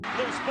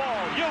Loose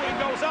ball. Ewing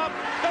goes up.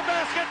 The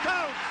basket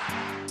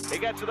counts. He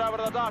gets it over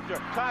to the doctor.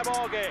 Tie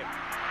ball game.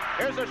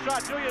 Here's a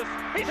shot. Julius.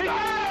 He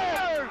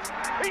scores!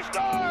 He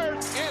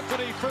scores!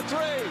 Anthony for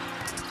three.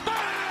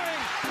 Bang!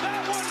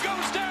 That one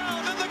goes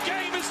down, and the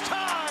game is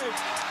tied.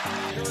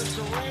 Here is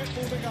Durant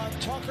moving on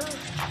Tucker.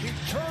 He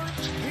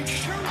turns. He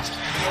shoots.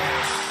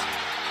 Yes!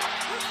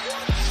 With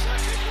 1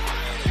 second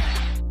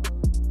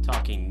remaining.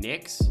 Talking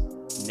Knicks,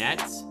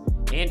 Nets,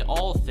 and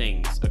all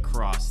things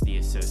across the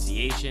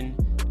association.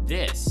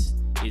 This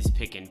is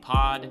Pick and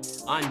Pod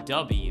on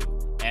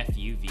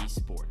WFUV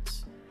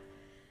Sports.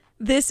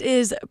 This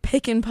is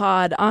Pick and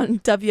Pod on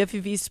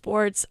WFUV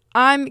Sports.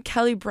 I'm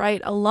Kelly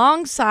Bright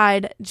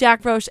alongside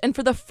Jack Roche, and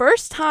for the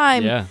first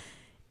time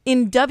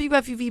in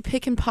WFUV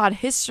Pick and Pod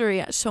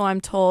history, so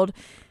I'm told,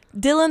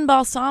 Dylan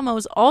Balsamo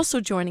is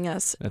also joining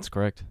us. That's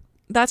correct.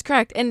 That's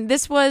correct. And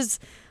this was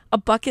a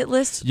bucket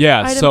list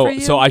Yeah, item so for you?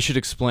 so I should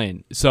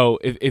explain. So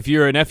if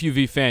you're an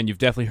FUV fan, you've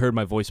definitely heard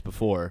my voice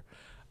before.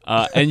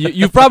 And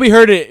you've probably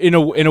heard it in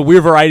a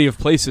weird variety of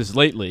places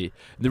lately.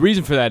 The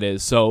reason for that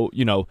is,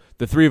 the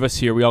three of us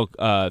here, we all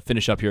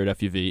finish up here at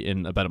FUV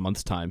in about a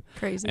month's time.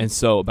 Crazy. And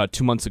so about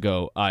 2 months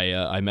ago,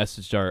 I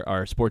messaged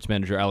our sports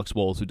manager, Alex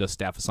Woles, who does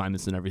staff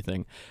assignments and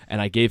everything,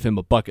 and I gave him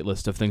a bucket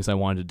list of things I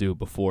wanted to do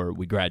before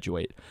we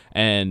graduate.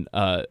 And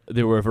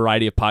there were a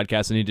variety of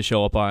podcasts I need to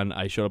show up on.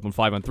 I showed up on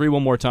 5 on 3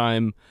 one more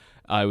time.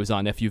 I was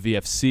on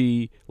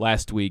FUVFC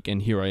last week,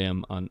 and here I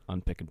am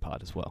on Pick and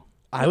Pod as well.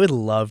 I would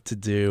love to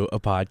do a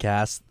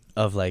podcast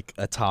of like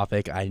a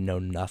topic I know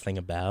nothing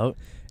about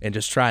and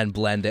just try and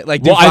blend it.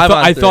 Like,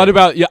 I thought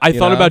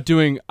about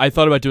doing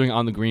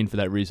On the Green for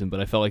that reason, but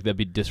I felt like that'd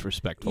be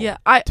disrespectful. Yeah,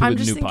 to I'm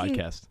the just new thinking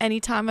podcast.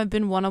 anytime I've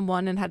been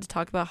one-on-one and had to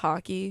talk about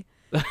hockey,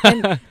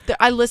 and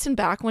I listened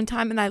back one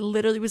time and I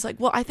literally was like,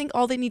 well, I think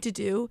all they need to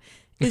do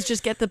is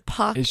just get the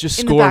puck It's just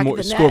in score the back more, of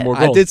the score net. more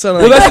goals. I did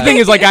something Well, like that's that. the thing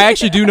is, like, I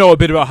actually do know a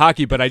bit about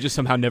hockey, but I just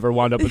somehow never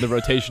wound up in the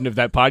rotation of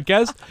that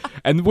podcast,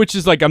 and which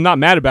is like I'm not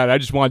mad about it. I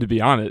just wanted to be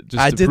on it.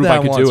 Just I to did prove that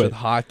I could once do with it.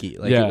 hockey,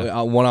 like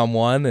Yeah.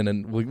 one-on-one, and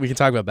then we can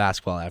talk about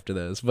basketball after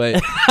this.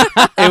 But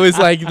it was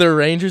like the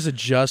Rangers had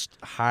just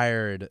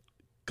hired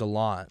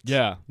Gallant.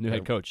 Yeah, new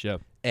head coach. Yeah.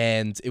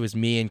 And it was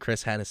me and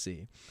Chris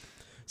Hennessy.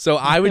 So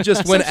I would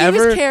just So he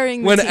was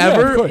carrying the team. Yeah,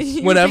 of course. He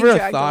was whenever being a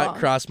dragged thought along.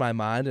 crossed my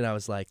mind, and I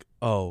was like,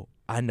 "Oh,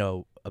 I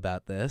know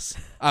about this."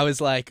 I was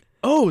like,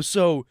 "Oh,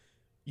 so,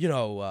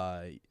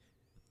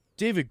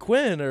 David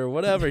Quinn or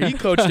whatever, he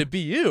coached at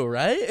BU,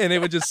 right?" And it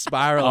would just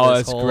spiral. Oh, this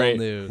that's whole great.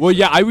 New... Well,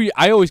 yeah,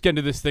 I always get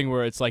into this thing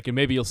where it's like, and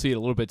maybe you'll see it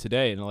a little bit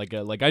today, and like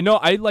I know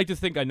I like to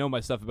think I know my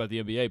stuff about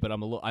the NBA, but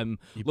I'm a little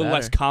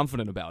less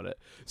confident about it.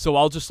 So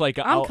I'll just like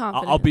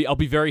I'll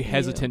be very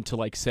hesitant to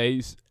like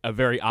say a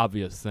very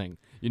obvious thing.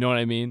 You know what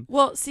I mean?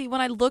 Well, see, when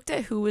I looked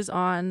at who was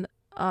on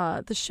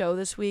the show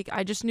this week,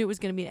 I just knew it was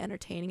going to be an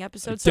entertaining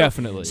episode.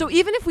 Definitely. So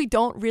even if we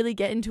don't really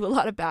get into a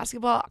lot of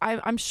basketball,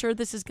 I'm sure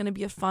this is going to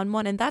be a fun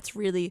one, and that's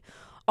really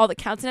all that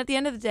counts. And at the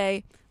end of the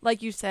day,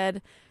 like you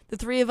said, the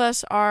three of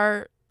us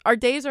our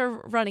days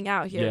are running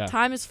out here. Yeah.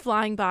 Time is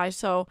flying by,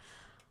 so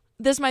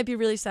this might be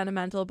really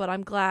sentimental, but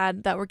I'm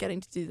glad that we're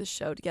getting to do this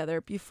show together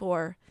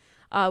before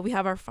we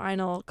have our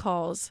final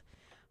calls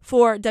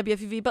for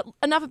WFUV. But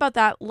enough about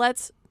that.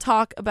 Let's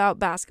talk about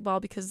basketball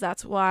because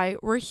that's why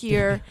we're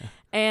here.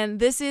 And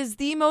this is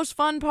the most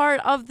fun part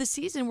of the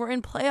season. We're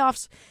in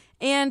playoffs.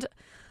 And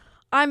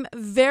I'm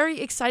very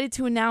excited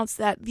to announce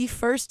that the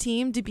first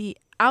team to be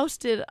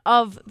ousted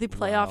of the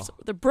playoffs,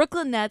 the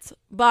Brooklyn Nets,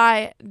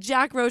 by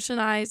Jack Roche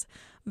and I's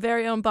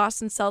very own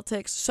Boston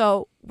Celtics.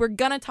 So we're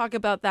going to talk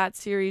about that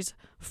series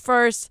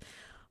first.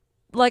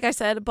 Like I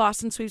said,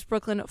 Boston sweeps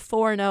Brooklyn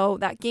 4-0.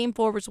 That game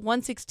 4 was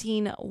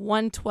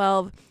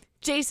 116-112.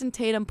 Jason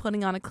Tatum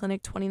putting on a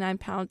clinic, 29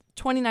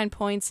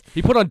 points.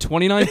 He put on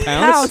 29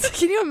 pounds?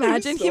 Can you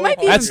imagine? He might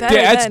be That's even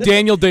better that's than,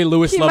 Daniel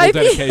Day-Lewis he level might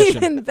dedication.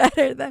 Be even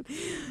better than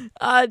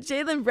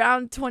Jaylen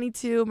Brown,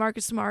 22,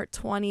 Marcus Smart,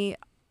 20.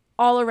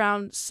 All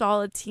around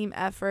solid team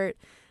effort.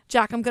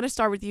 Jack, I'm going to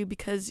start with you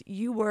because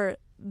you were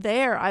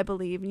there, I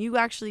believe, and you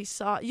actually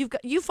saw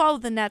you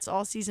followed the Nets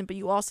all season, but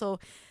you also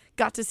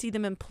got to see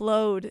them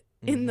implode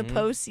in the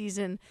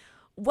postseason.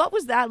 What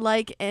was that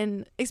like?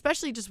 And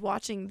especially just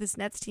watching this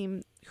Nets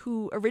team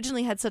who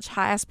originally had such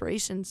high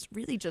aspirations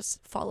really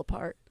just fall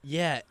apart.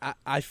 Yeah,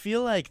 I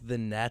feel like the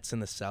Nets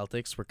and the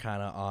Celtics were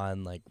kind of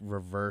on like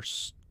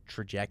reverse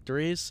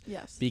trajectories.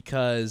 Yes.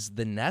 Because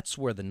the Nets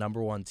were the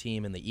number one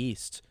team in the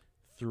East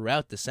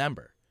throughout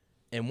December.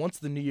 And once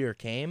the new year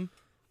came,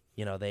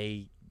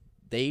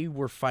 they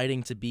were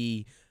fighting to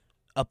be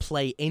a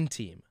play-in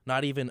team,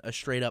 not even a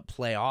straight-up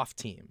playoff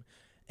team.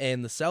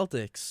 And the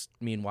Celtics,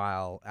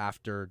 meanwhile,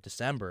 after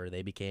December,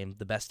 they became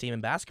the best team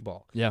in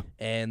basketball. Yeah.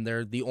 And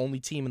they're the only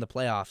team in the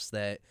playoffs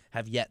that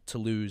have yet to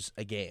lose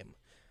a game.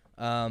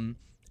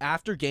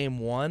 After game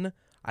 1,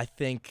 I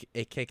think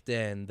it kicked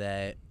in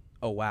that,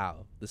 oh,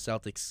 wow, the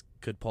Celtics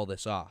could pull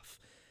this off.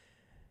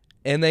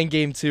 And then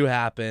game 2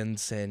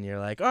 happens, and you're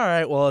like, all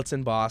right, well, it's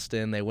in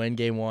Boston. They win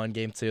game 1,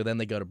 game 2, then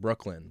they go to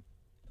Brooklyn.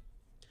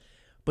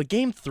 But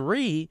game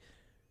 3,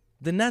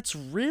 the Nets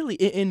really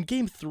in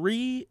game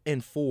 3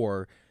 and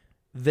 4,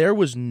 there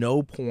was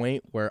no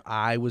point where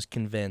I was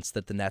convinced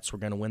that the Nets were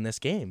going to win this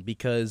game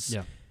because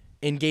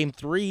in game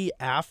 3,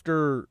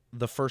 after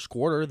the first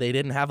quarter, they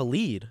didn't have a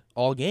lead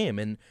all game,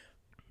 and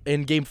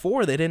in game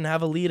 4, they didn't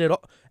have a lead at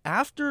all.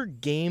 After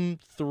game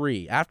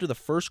 3, after the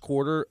first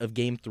quarter of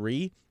game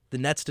 3, the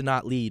Nets did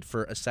not lead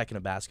for a second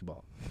of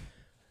basketball.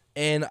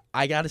 And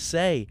I got to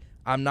say,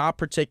 I'm not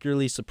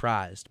particularly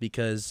surprised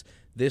because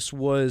this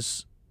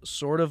was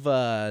sort of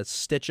a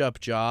stitch-up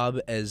job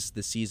as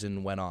the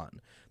season went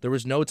on. There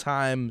was no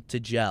time to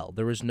gel.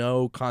 There was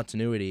no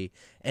continuity.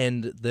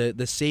 And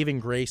the saving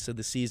grace of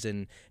the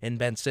season in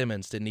Ben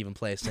Simmons didn't even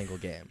play a single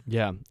game.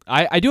 Yeah.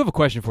 I do have a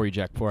question for you,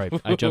 Jack, before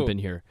I jump in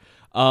here.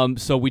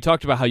 So we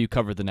talked about how you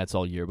covered the Nets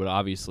all year, but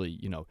obviously,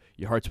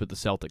 your heart's with the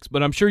Celtics.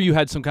 But I'm sure you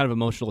had some kind of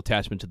emotional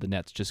attachment to the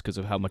Nets just because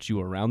of how much you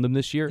were around them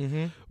this year.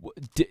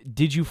 Mm-hmm.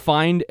 Did you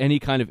find any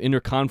kind of inner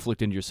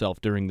conflict in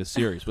yourself during this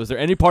series? Was there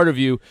any part of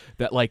you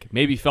that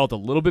maybe felt a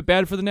little bit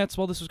bad for the Nets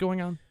while this was going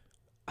on?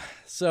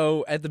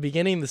 So at the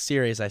beginning of the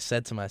series, I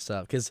said to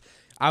myself, because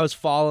I was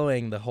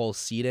following the whole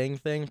seeding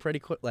thing pretty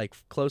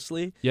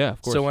closely. Yeah,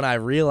 of course. So when I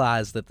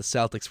realized that the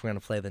Celtics were going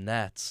to play the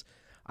Nets,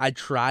 I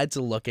tried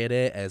to look at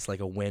it as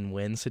a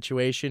win-win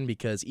situation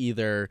because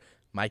either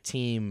my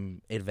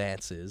team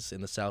advances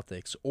in the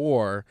Celtics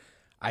or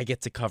I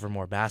get to cover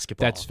more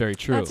basketball. That's very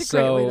true. That's a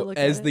great way to look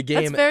at it. The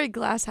game, that's very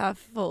glass half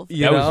full.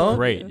 That was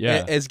great.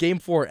 Yeah. As game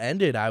 4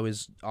 ended, I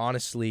was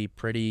honestly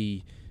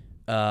pretty,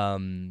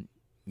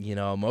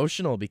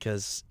 emotional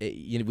because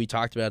we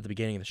talked about it at the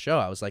beginning of the show.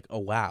 I was like, oh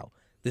wow,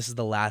 this is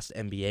the last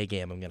NBA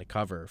game I'm going to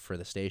cover for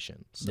the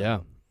station. So. Yeah.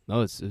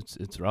 No,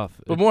 it's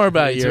rough. But more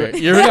about your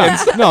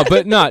No,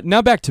 but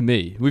now back to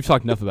me. We've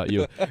talked enough about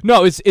you.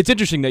 No, it's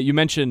interesting that you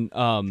mentioned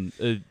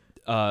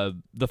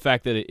the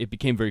fact that it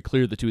became very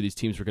clear the two of these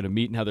teams were going to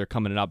meet and how they're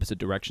coming in opposite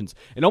directions.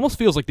 It almost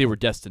feels like they were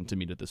destined to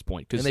meet at this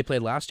point. And they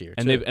played last year,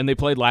 and they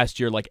played last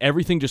year.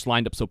 Everything just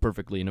lined up so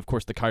perfectly. And of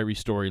course, the Kyrie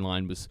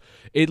storyline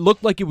it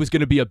looked like it was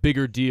going to be a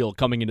bigger deal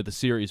coming into the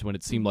series when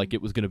it seemed like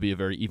it was going to be a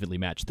very evenly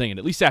matched thing. And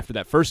at least after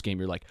that first game,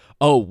 you're like,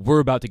 oh, we're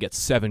about to get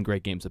 7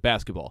 great games of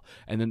basketball.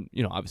 And then,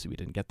 obviously we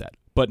didn't get that.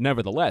 But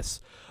nevertheless,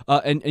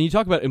 and you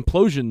talk about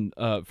implosion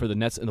for the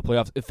Nets in the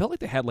playoffs. It felt like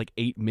they had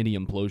 8 mini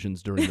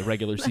implosions during the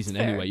regular season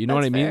fair. anyway. You know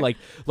That's what I mean? fair.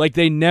 Like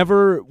they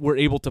never were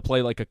able to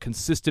play a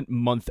consistent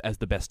month as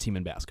the best team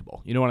in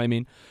basketball. You know what I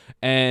mean?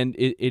 And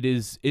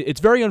it's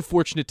very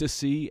unfortunate to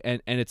see,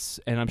 and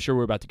I'm sure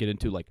we're about to get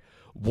into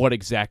what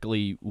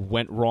exactly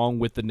went wrong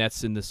with the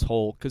Nets in this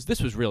whole, because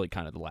this was really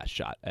kind of the last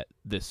shot at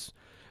this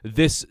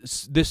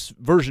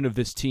version of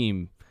this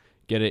team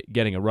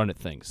getting a run at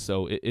things.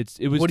 So it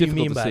was. What do you difficult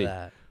mean to by see.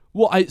 that?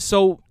 Well,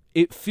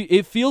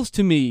 it feels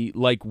to me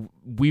like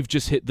we've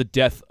just hit the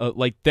death.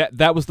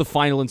 That was the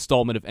final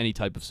installment of any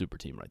type of super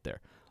team right there.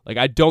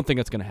 I don't think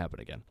that's going to happen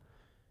again.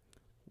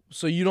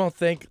 So you don't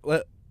think?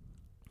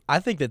 I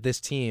think that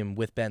this team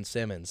with Ben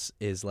Simmons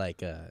is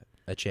a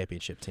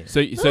championship team.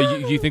 So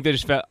you think they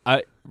just felt?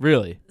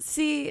 Really?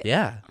 See,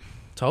 Yeah,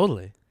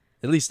 totally.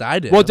 At least I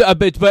did. Well,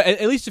 but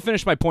at least to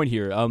finish my point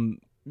here,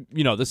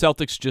 the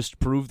Celtics just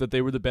proved that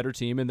they were the better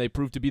team, and they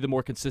proved to be the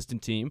more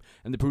consistent team,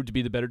 and they proved to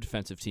be the better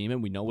defensive team,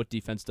 and we know what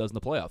defense does in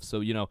the playoffs.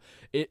 So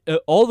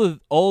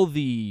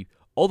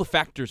all the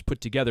factors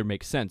put together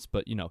make sense.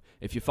 But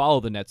if you follow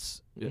the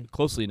Nets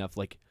closely enough,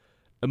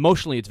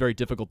 emotionally, it's very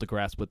difficult to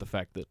grasp with the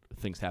fact that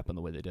things happen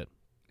the way they did.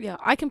 yeah,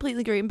 I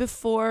completely agree. And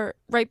before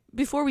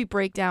we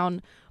break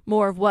down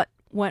more of what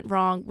went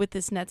wrong with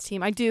this Nets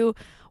team, I do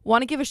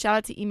want to give a shout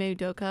out to Ime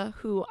Udoka,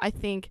 who I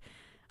think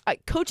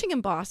coaching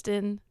in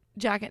Boston.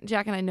 Jack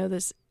and I know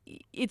this.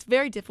 It's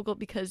very difficult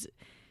because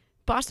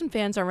Boston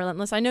fans are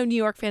relentless. I know New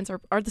York fans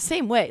are the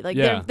same way.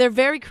 They're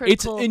very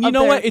critical. And you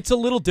know what? It's a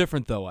little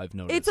different though. I've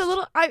noticed. It's a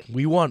little.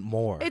 we want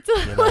more. It's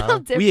a little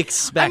different. We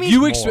expect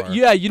You more.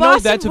 know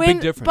that's a big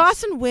difference.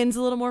 Boston wins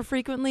a little more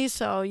frequently,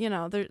 so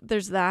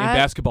there's that. In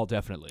basketball,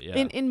 definitely. Yeah.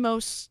 In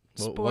most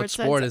sports. What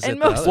sport is it? In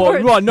most Well,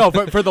 sports. no,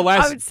 for the I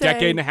last would say-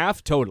 decade and a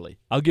half, totally.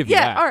 I'll give you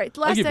Yeah, that. all right.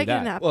 I'll Last give you decade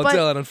and a half. Well, but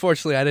Dylan,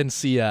 unfortunately, I didn't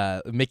see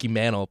Mickey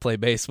Mantle play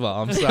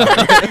baseball. I'm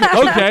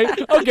sorry.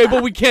 okay,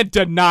 but we can't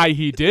deny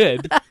he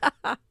did.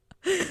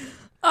 It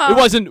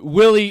wasn't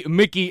Willie,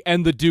 Mickey,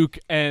 and the Duke,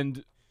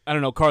 and I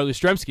don't know, Carly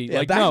Stremski.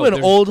 Yeah, back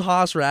when old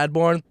Haas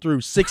Radborn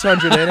threw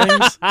 600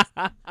 innings.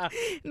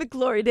 in the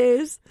glory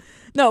days.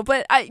 No,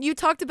 but you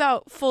talked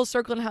about full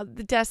circle and how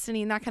the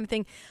destiny and that kind of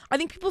thing. I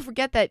think people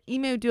forget that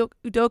Ime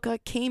Udoka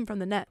came from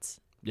the Nets.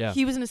 Yeah.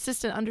 He was an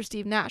assistant under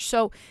Steve Nash.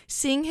 So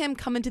seeing him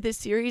come into this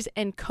series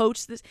and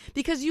coach this,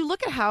 because you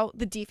look at how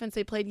the defense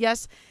they played,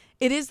 yes,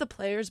 it is the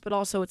players, but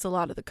also it's a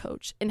lot of the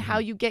coach and how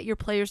you get your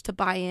players to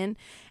buy in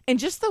and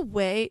just the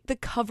way the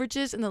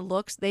coverages and the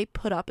looks they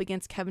put up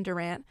against Kevin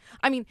Durant.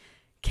 I mean,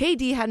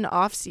 KD had an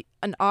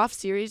off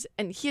series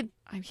and he had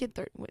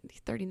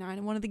 39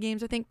 in one of the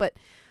games, I think,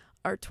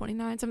 or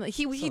 29, something.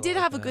 He did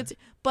have a good,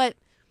 but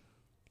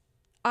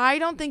I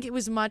don't think it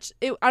was much.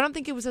 I don't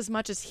think it was as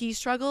much as he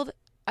struggled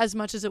as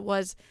much as it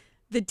was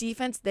the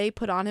defense they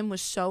put on him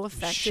was so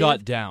effective.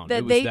 Shut down. That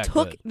It was they that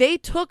took good. they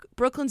took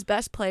Brooklyn's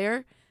best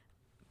player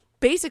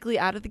basically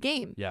out of the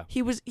game. Yeah.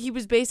 He was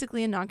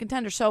basically a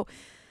non-contender. So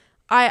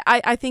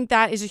I think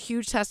that is a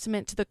huge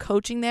testament to the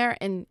coaching there,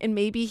 and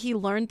maybe he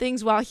learned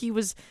things while he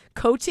was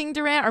coaching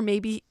Durant, or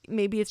maybe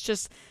it's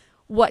just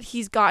what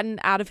he's gotten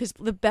out of his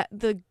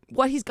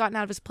what he's gotten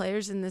out of his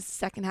players in the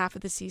second half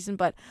of the season.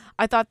 But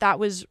I thought that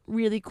was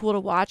really cool to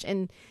watch,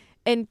 and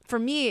for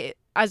me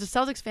as a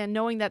Celtics fan,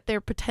 knowing that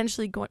they're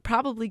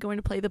probably going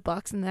to play the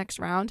Bucks in the next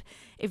round,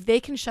 if they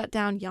can shut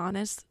down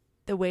Giannis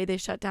the way they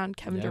shut down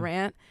Kevin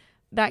Durant,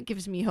 that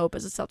gives me hope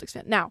as a Celtics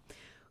fan. Now,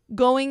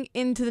 going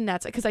into the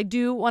Nets, because I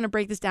do want to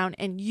break this down,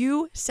 and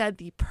you said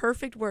the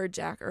perfect word,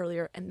 Jack,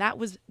 earlier, and that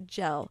was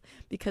gel,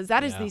 because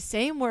that is the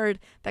same word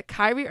that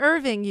Kyrie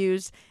Irving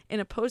used in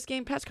a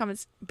post-game press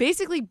conference,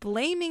 basically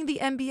blaming the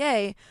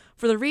NBA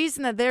for the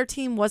reason that their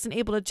team wasn't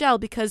able to gel,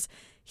 because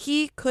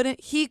he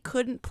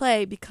couldn't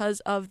play because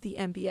of the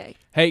NBA.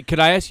 Hey, could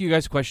I ask you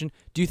guys a question?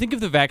 Do you think if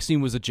the vaccine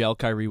was a gel,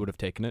 Kyrie would have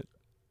taken it?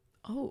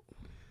 Oh,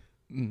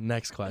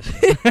 Next question.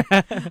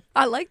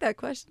 I like that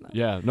question, though.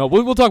 Yeah. No,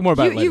 we'll talk more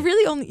about it later. You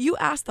really you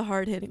ask the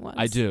hard-hitting ones.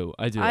 I do.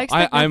 I expect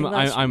I'm nothing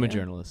less from I'm a you.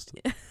 journalist.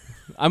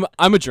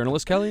 I'm a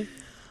journalist, Kelly.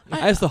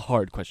 I ask the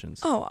hard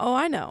questions. Oh,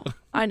 I know,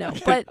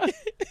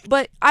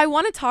 but I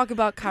want to talk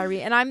about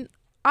Kyrie, and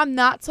I'm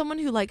not someone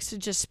who likes to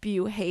just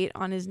spew hate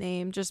on his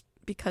name just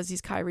because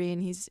he's Kyrie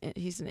and he's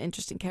an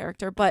interesting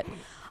character. But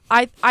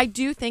I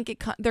do think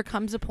there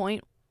comes a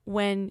point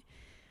when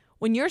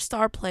you're a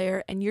star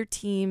player and your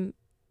team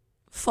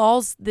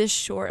falls this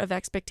short of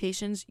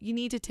expectations, you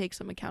need to take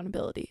some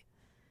accountability,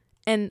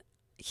 and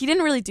he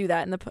didn't really do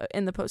that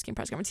in the post game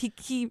press conference.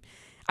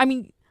 I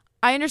mean,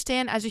 I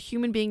understand as a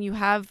human being you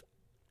have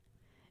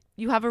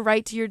a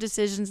right to your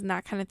decisions and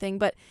that kind of thing,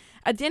 but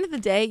at the end of the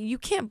day, you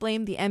can't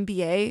blame the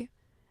NBA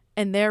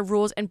and their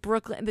rules and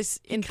Brooklyn.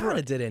 He kind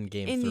of did in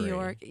Game 3. New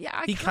York.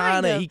 Yeah, He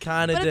kind of did.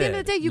 But at the end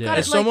of the day, you got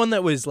As someone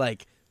that was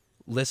like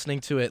listening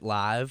to it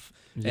live,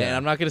 and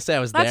I'm not gonna say I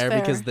was That's there fair.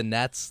 because the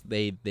Nets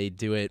they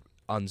do it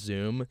on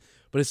Zoom,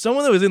 but as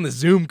someone that was in the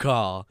Zoom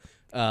call,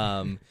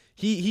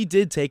 he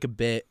did take a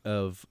bit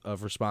of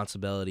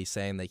responsibility,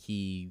 saying that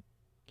he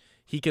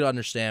could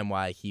understand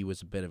why he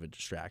was a bit of a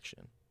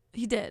distraction.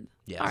 He did.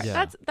 Yes. All right,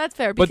 Yeah. that's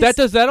fair. But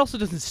because that also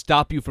doesn't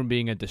stop you from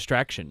being a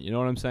distraction. You know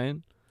what I'm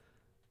saying?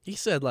 He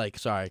said like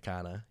sorry,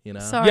 kinda, you know.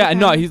 Sorry, Yeah,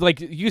 no, Kyrie. he's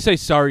like you say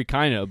sorry,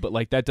 kind of, but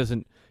like that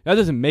doesn't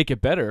make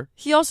it better.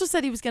 He also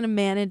said he was going to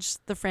manage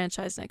the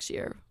franchise next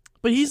year.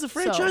 But he's the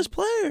franchise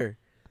player.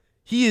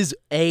 He is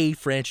a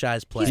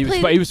franchise player. He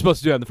played- was supposed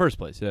to do that in the first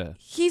place. Yeah.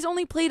 He's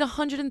only played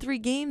 103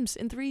 games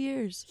in 3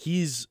 years.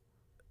 He's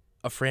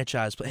a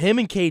franchise player. Him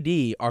and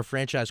KD are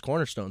franchise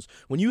cornerstones.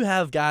 When you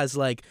have guys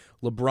like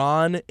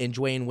LeBron and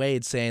Dwayne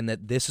Wade saying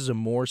that this is a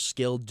more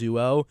skilled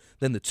duo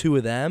than the two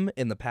of them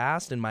in the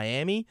past in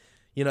Miami,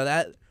 you know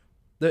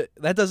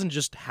that doesn't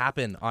just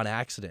happen on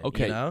accident.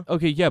 Okay. You know?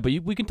 Okay. Yeah, but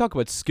we can talk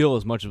about skill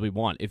as much as we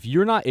want. If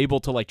you're not able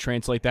to like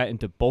translate that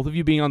into both of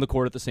you being on the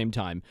court at the same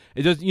time,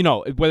 it does. You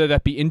know, whether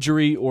that be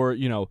injury or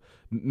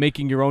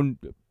making your own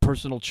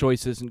personal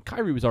choices. And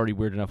Kyrie was already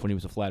weird enough when he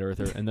was a flat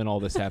earther, and then all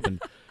this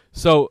happened.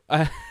 So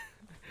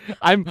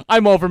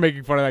I'm all for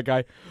making fun of that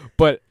guy,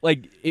 but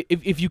like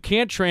if you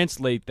can't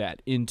translate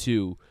that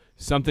into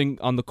something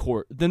on the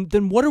court,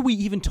 then what are we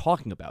even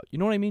talking about? You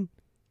know what I mean?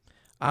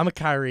 I'm a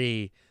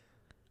Kyrie.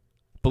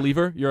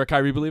 Believer? You're a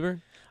Kyrie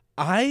believer?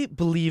 I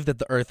believe that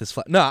the Earth is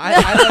flat. No,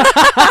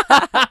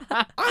 I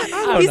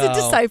don't He's know. a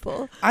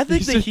disciple. I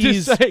think that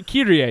he's.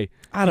 Kyrie.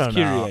 I don't He's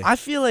know. Kyrie. I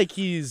feel like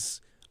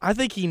I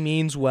think he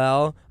means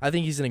well. I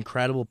think he's an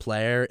incredible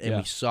player, and Yeah.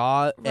 we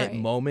saw at Right.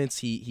 moments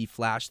he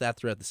flashed that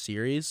throughout the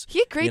series. He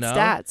had great you know?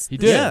 stats. He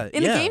this did. year.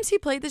 In Yeah. the games he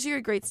played this year, he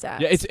had great stats.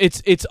 Yeah,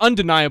 it's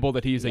undeniable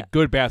that he's a Yeah.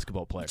 good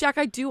basketball player. Jack,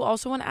 I do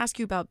also want to ask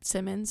you about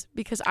Simmons,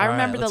 because I All right,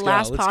 remember the let's go,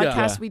 last let's go.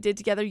 podcast Yeah. we did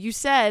together. You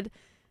said,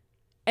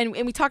 and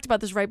we talked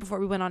about this right before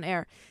we went on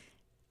air,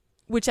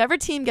 whichever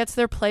team gets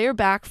their player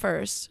back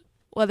first,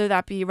 whether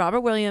that be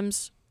Robert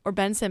Williams or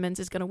Ben Simmons,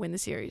 is going to win the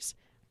series.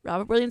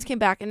 Robert Williams came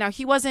back, and now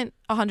he wasn't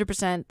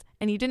 100%,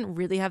 and he didn't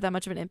really have that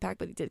much of an impact,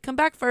 but he did come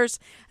back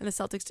first, and the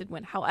Celtics did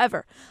win.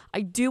 However,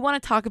 I do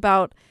want to talk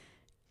about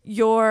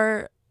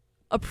your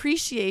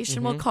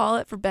appreciation, we'll call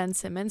it, for Ben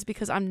Simmons,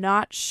 because I'm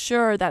not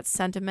sure that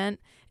sentiment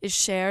is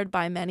shared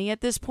by many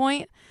at this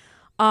point.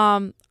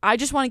 I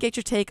just want to get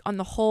your take on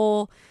the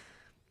whole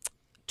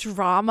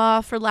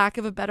drama, for lack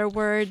of a better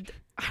word.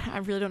 I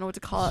really don't know what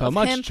to call it. So of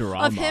much him,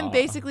 drama. Of him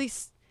basically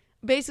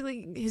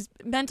his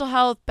mental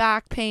health,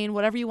 back pain,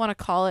 whatever you want to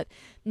call it.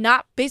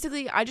 I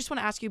just want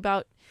to ask you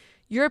about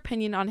your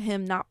opinion on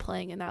him not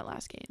playing in that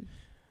last game.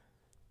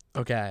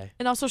 Okay.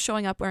 And also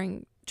showing up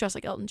wearing dressed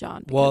like Elton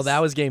John. Well, because-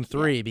 that was Game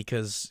 3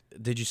 because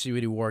did you see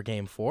what he wore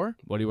Game 4?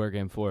 What do you wear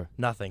Game 4?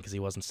 Nothing because he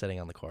wasn't sitting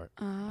on the court.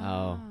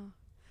 Oh.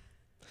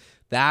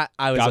 That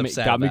I was Got me-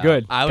 upset got me about.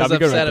 good. I Got was me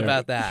good right upset there.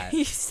 about that.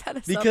 You set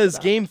us up Because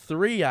for that. Game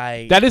 3,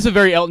 I... That is a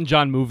very Elton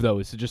John move, though,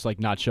 is to just like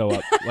not show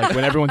up, like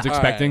when everyone's All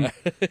expecting.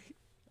 right.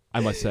 I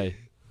must say.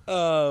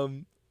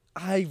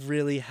 I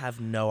really have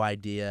no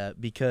idea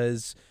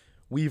because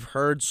we've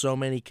heard so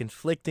many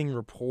conflicting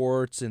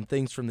reports and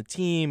things from the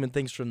team and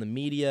things from the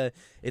media.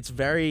 It's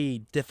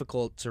very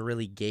difficult to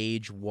really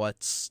gauge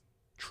what's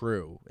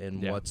true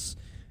and what's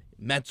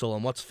mental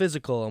and what's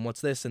physical and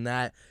what's this and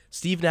that.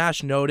 Steve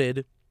Nash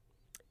noted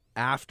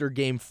after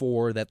Game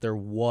 4 that there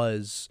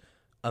was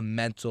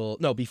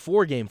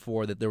before Game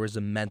 4 that there was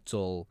a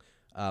mental,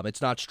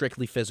 it's not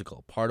strictly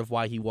physical. Part of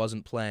why he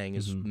wasn't playing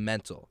is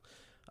mental.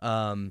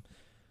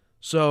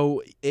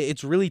 So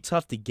it's really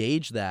tough to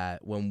gauge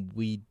that when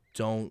we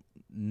don't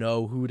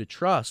know who to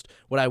trust.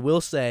 What I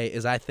will say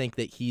is I think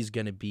that he's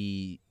going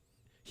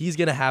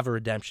to have a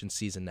redemption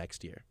season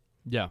next year.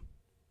 Yeah.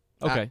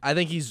 Okay. I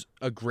think he's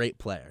a great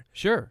player.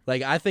 Sure.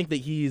 Like, I think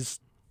that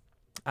he's,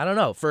 I don't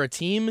know, for a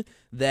team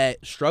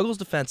that struggles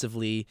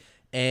defensively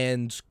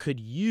and could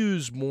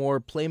use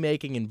more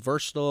playmaking and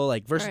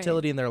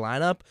versatility in their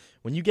lineup,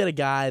 when you get a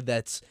guy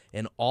that's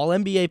an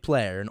all-NBA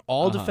player, an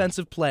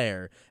all-defensive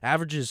player,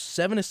 averages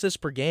 7 assists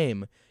per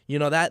game,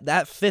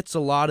 that fits a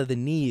lot of the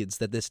needs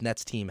that this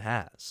Nets team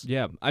has.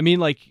 Yeah. I mean,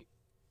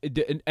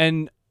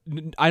 and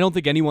I don't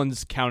think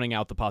anyone's counting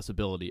out the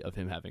possibility of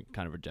him having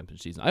kind of a redemption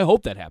season. I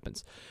hope that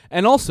happens.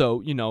 And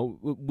also,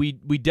 we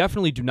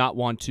definitely do not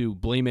want to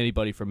blame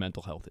anybody for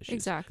mental health issues.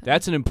 Exactly.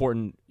 That's an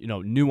important,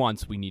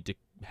 nuance we need to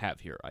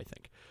have here, I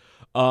think.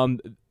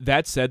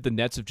 That said, the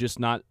Nets have just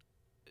not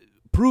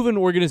proven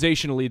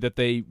organizationally that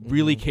they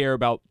really care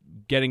about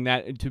getting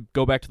that, to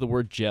go back to the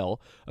word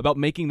gel, about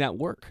making that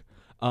work.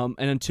 And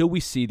until we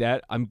see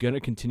that, I'm going to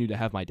continue to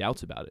have my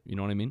doubts about it. You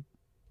know what I mean?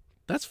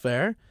 That's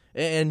fair.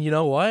 And you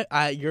know what?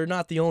 You're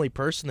not the only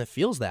person that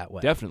feels that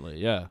way. Definitely,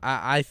 yeah.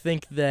 I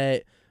think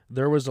that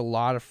there was a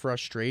lot of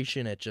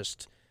frustration at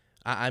just,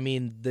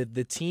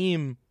 the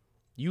team,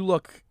 you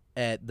look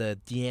at the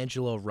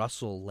D'Angelo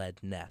Russell-led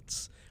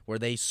Nets, where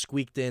they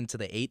squeaked into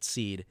the 8th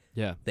seed.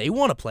 Yeah. They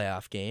won a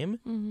playoff game.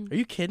 Are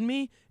you kidding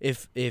me?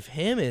 If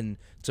him and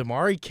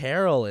Damari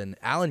Carroll and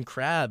Alan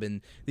Crabb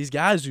and these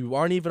guys who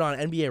aren't even on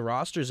NBA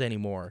rosters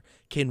anymore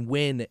can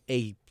win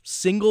a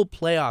single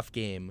playoff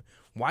game,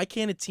 why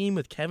can't a team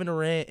with Kevin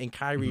Durant and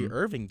Kyrie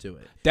Irving do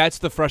it? That's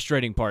the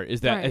frustrating part,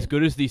 is that as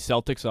good as these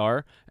Celtics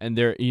are, and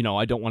they're,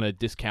 I don't want to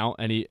discount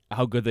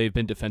how good they've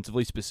been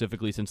defensively,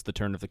 specifically since the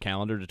turn of the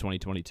calendar to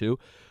 2022,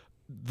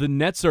 the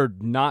Nets are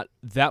not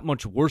that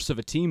much worse of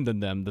a team than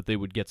them that they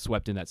would get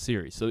swept in that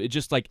series. So it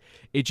just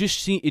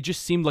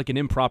seemed like an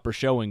improper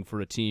showing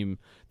for a team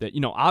that,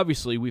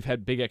 obviously we've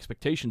had big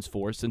expectations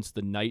for since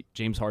the night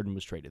James Harden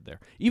was traded there,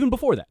 even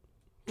before that.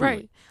 Truly.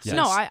 Right. Yes.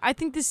 No, I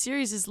think this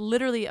series is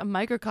literally a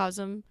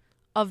microcosm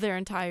of their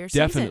entire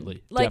season.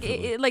 Definitely.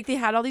 Like they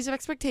had all these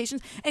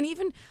expectations, and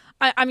even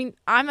I'm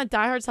a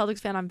diehard Celtics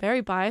fan. I'm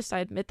very biased. I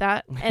admit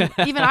that. And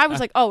even I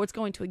was like, oh, it's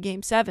going to a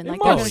Game 7. Like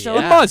they're going to show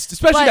It must,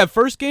 especially But- that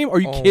first game. Are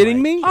you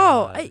kidding me? Even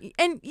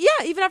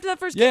after that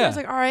first game, I was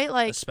like, all right,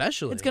 like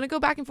Especially. it's going to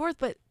go back and forth.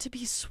 But to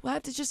be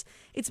swept,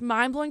 it's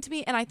mind blowing to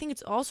me. And I think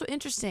it's also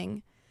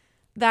interesting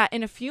that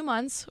in a few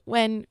months,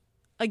 when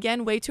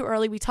again, way too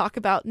early, we talk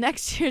about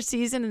next year's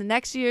season and the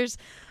next year's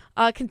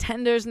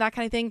contenders and that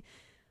kind of thing.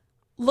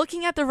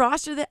 Looking at the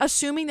roster,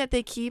 assuming that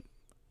they keep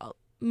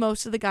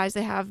most of the guys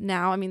they have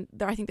now. I mean,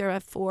 I think there are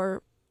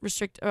 4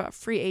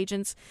 free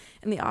agents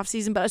in the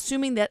offseason, but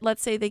assuming that,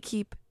 let's say, they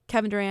keep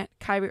Kevin Durant,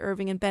 Kyrie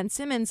Irving, and Ben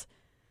Simmons,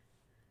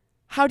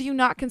 how do you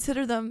not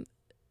consider them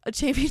a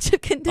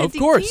championship contending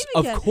team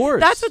again? Of course.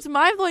 That's what's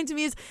mind-blowing to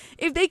me, is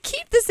if they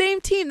keep the same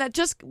team that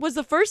just was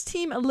the first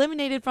team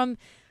eliminated from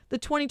the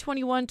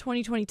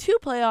 2021-2022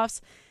 playoffs,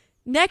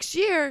 next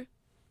year,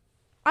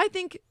 I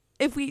think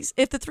if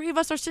the 3 of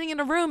us are sitting in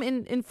a room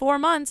in 4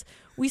 months,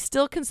 we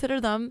still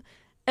consider them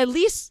at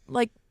least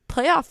like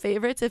playoff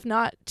favorites, if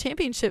not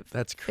championship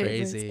That's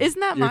favorites. crazy. Isn't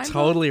that You're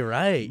mind-blowing? totally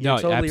right. You're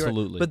No, totally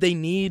absolutely. Right. But they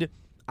need,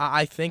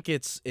 I think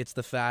it's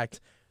the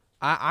fact,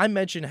 I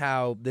mentioned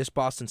how this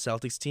Boston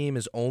Celtics team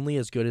is only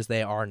as good as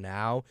they are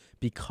now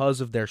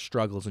because of their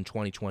struggles in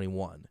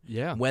 2021.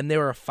 Yeah. When they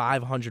were a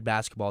 500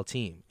 basketball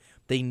team.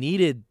 They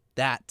needed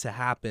that to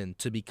happen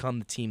to become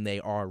the team they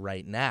are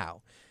right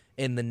now.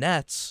 And the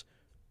Nets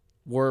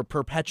were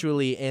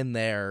perpetually in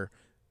their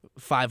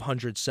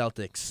 500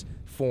 Celtics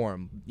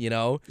form,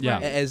 Yeah.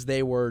 as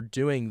they were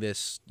doing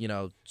this,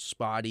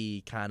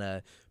 spotty kind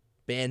of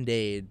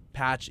Band-Aid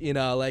patch,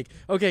 like,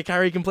 okay,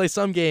 Kyrie can play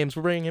some games,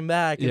 we're bringing him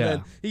back, and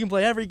then he can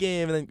play every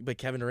game, but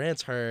Kevin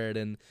Durant's hurt,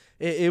 and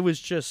it was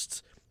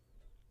just,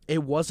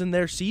 it wasn't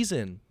their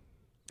season.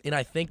 And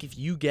I think if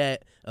you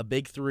get a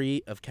big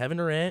 3 of Kevin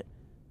Durant,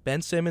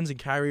 Ben Simmons, and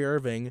Kyrie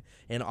Irving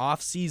in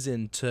off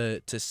season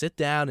to sit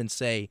down and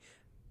say,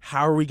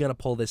 how are we going to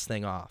pull this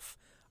thing off?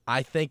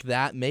 I think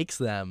that makes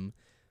them,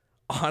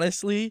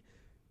 honestly,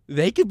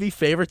 they could be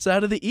favorites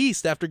out of the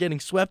East after getting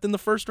swept in the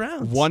first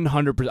round.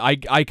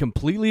 100%. I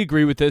completely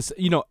agree with this.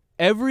 You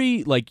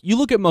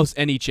look at most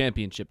any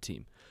championship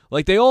team,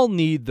 like they all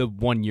need the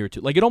 1 year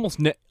to, like it almost.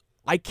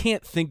 I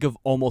can't think of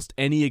almost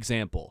any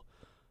example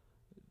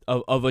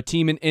of a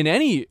team in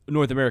any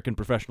North American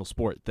professional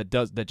sport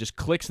that just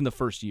clicks in the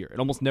first year. It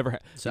almost never.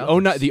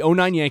 The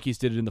 09 Yankees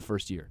did it in the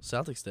first year.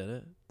 Celtics did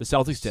it. The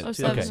Celtics did it.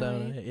 07, Okay.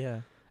 7, 8,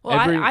 yeah. Well,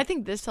 I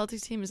think this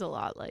Celtics team is a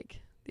lot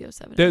like the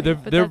 07. They're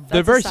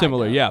that's very a side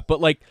similar, note. yeah.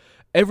 But like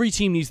every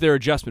team needs their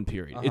adjustment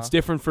period. It's Uh-huh.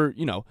 different for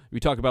we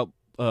talk about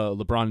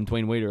LeBron and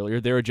Dwayne Wade earlier.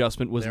 Their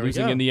adjustment was There we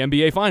losing go. in the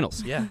NBA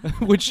Finals. Yeah.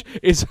 Which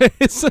is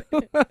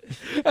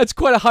that's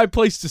quite a high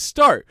place to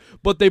start.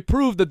 But they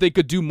proved that they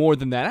could do more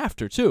than that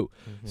after too.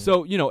 Mm-hmm.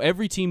 So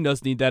every team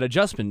does need that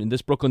adjustment, and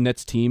this Brooklyn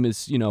Nets team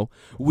is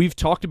we've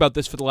talked about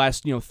this for the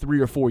last 3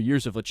 or 4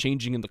 years of a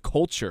changing in the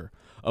culture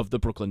of the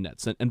Brooklyn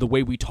Nets and the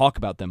way we talk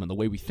about them and the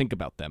way we think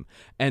about them.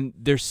 And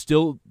there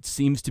still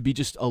seems to be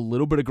just a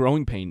little bit of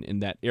growing pain in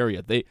that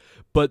area.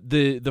 But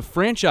the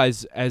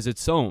franchise as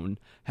its own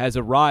has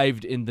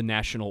arrived in the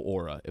national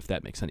aura, if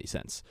that makes any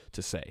sense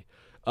to say.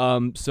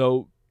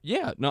 So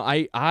yeah, no,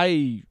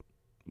 I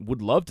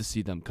would love to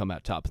see them come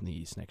out top in the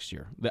East next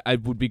year.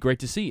 It would be great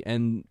to see,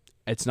 and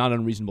it's not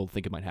unreasonable to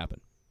think it might happen.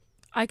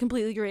 I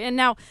completely agree. And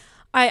now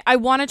I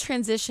want to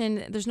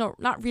transition. There's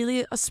not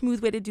really a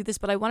smooth way to do this,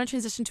 but I want to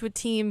transition to a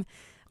team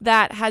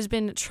that has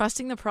been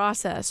trusting the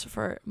process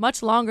for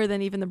much longer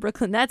than even the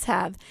Brooklyn Nets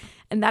have,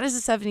 and that is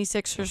the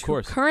 76ers, who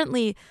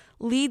currently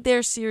lead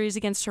their series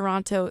against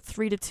Toronto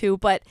 3-2.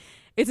 But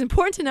it's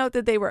important to note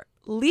that they were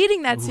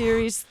leading that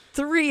series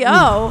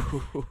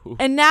 3-0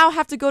 and now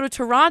have to go to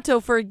Toronto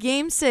for a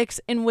Game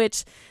 6 in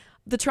which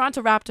the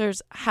Toronto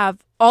Raptors have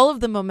all of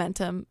the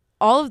momentum,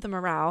 all of the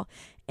morale,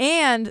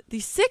 and the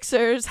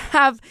Sixers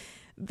have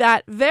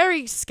that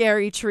very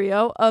scary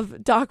trio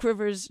of Doc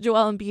Rivers,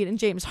 Joel Embiid, and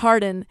James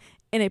Harden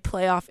in a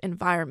playoff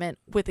environment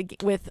with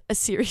a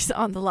series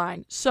on the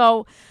line.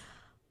 So,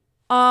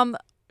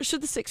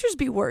 should the Sixers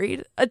be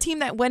worried? A team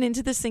that went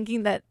into this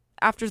thinking that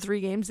after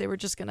 3 games they were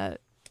just gonna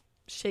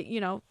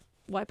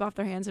wipe off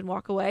their hands and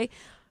walk away.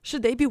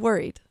 Should they be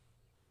worried?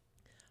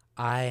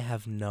 I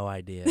have no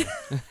idea.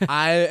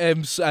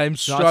 I'm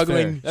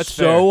struggling That's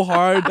so fair.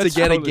 hard to That's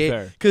get a totally game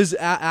fair. because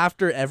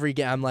after every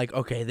game, I'm like,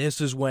 okay, this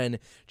is when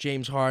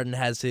James Harden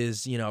has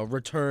his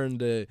return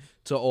to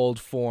old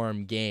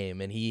form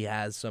game, and he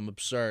has some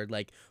absurd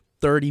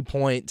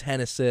 30-point,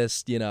 10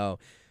 assist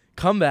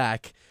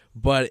comeback,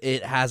 but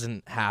it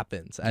hasn't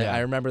happened. Yeah. I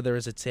remember there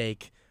was a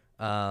take.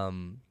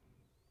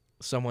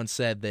 Someone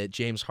said that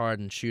James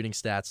Harden's shooting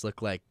stats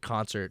look like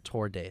concert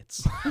tour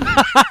dates.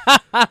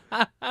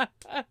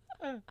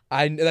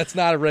 That's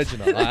not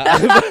original.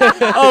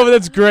 Oh,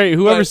 that's great.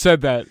 Whoever But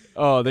said that,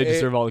 they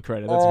deserve all the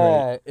credit. That's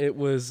great. It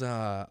was.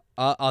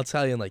 I'll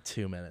tell you in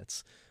 2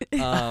 minutes.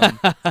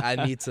 I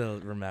need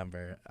to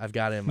remember. I've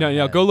got it in my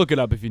No, head. go look it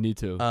up if you need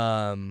to.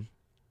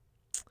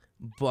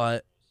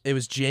 But it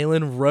was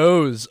Jalen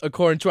Rose,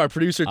 according to our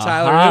producer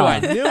Tyler. Aha.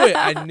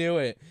 I knew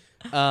it.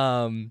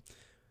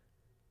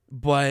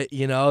 But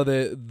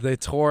the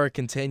tour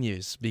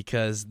continues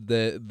because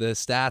the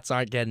stats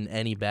aren't getting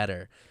any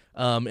better.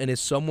 And as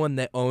someone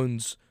that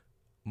owns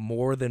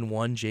more than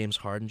one James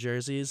Harden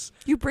jerseys,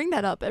 You bring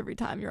that up every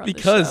time you're on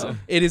because the show.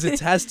 it is a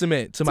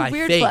testament to It's a my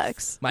weird faith,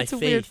 flex. my It's a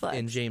weird faith flex.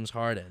 in James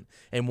Harden.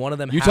 And one of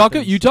them You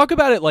happens, talk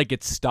about it like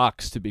it's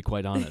stocks, to be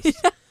quite honest.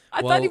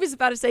 I Well, thought he was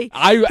about to say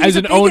I, he's as a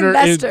an big owner,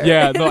 investor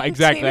yeah, no, in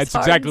exactly. James That's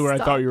exactly Harden's where I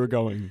thought stock. you were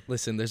going.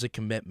 Listen, there's a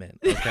commitment,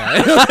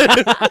 okay?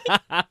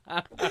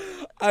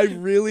 I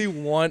really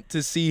want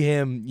to see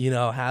him,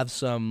 have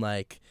some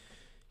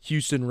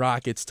Houston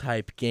Rockets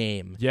type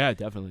game. Yeah,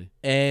 definitely.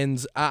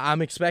 And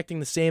I'm expecting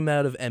the same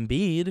out of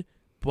Embiid,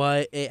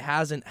 but it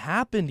hasn't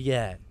happened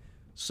yet.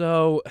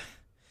 So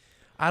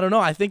I don't know.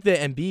 I think that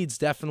Embiid's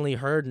definitely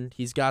hurting.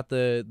 He's got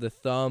the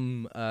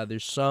thumb.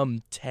 There's some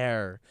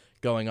tear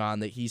going on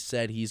that he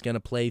said he's going to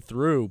play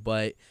through,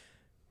 but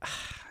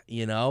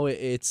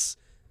it's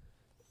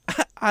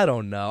I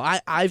don't know.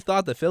 I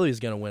thought the Phillies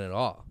going to win it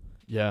all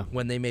Yeah.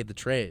 when they made the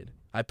trade.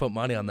 I put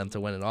money on them to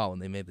win it all when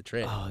they made the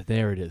trade. Oh,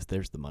 there it is.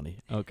 There's the money.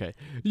 Okay.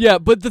 Yeah,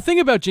 but the thing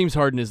about James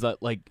Harden is that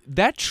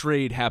that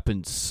trade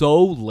happened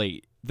so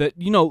late that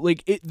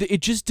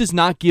it just does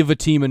not give a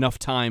team enough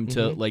time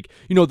to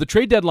the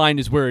trade deadline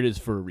is where it is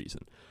for a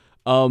reason.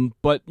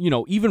 But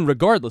even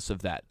regardless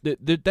of that,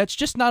 that's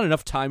just not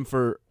enough time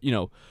for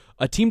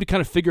a team to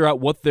kind of figure out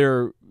what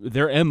their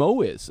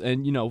MO is,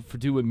 and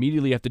to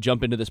immediately have to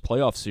jump into this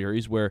playoff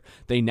series where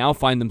they now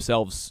find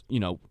themselves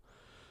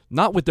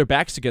not with their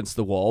backs against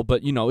the wall,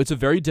 but it's a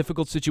very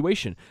difficult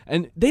situation.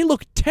 And they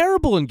looked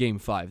terrible in Game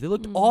 5. They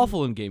looked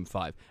awful in Game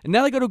 5. And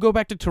now they got to go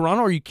back to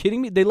Toronto. Are you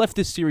kidding me? They left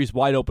this series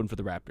wide open for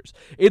the Raptors.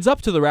 It's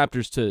up to the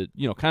Raptors to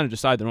kind of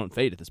decide their own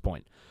fate at this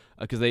point.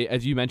 Because they,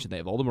 as you mentioned, they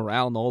have all the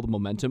morale and all the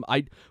momentum.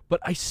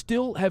 But I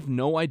still have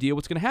no idea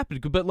what's going to happen.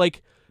 But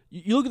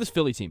you look at this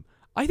Philly team.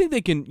 I think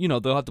they can.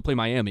 They'll have to play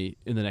Miami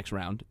in the next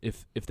round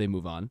if they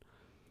move on.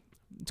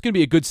 It's going to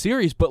be a good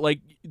series, but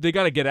they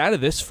got to get out of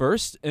this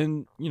first,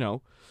 and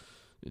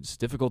it's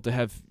difficult to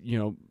have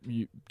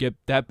you get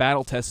that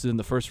battle tested in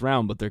the first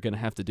round, but they're going to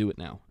have to do it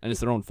now, and it's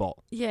their own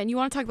fault. Yeah, and you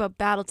want to talk about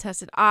battle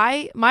tested.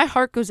 My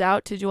heart goes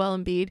out to Joel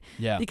Embiid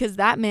Yeah. because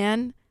that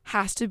man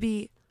has to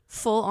be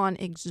full on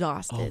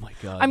exhausted. Oh my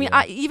God. I mean,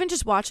 yeah. even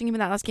just watching him in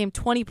that last game,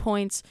 20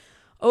 points,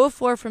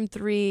 0-4 from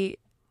 3,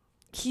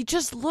 he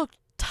just looked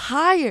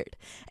tired.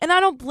 And I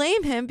don't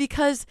blame him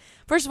because,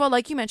 first of all,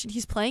 like you mentioned,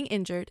 he's playing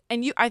injured.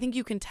 And I think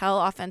you can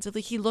tell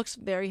offensively he looks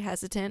very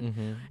hesitant.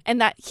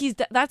 And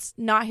that's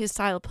not his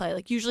style of play.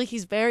 Like, usually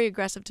he's very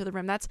aggressive to the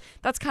rim. That's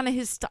kind of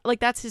his like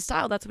that's his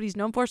style. That's what he's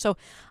known for. So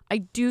I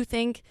do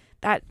think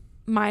that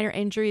minor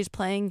injury is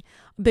playing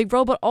a big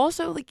role, but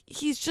also like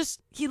he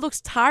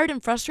looks tired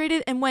and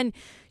frustrated. And when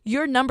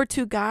your number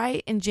 2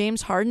 guy in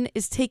James Harden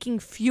is taking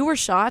fewer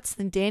shots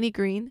than Danny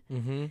Green,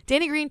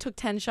 Danny Green took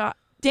 10 shots.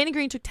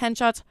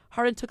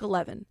 Harden took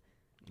 11.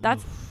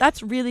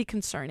 That's really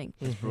concerning.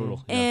 It's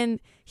brutal. Yeah. And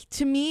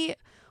to me,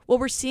 what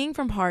we're seeing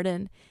from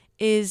Harden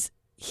is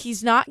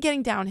he's not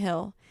getting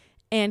downhill,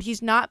 and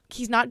he's not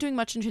doing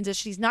much in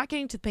transition. He's not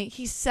getting to the paint.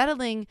 He's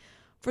settling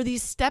for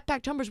these step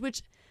back jumpers,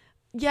 which,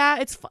 yeah,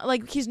 it's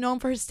like he's known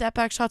for his step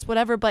back shots,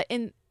 whatever. But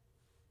in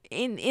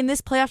this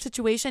playoff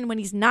situation, when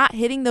he's not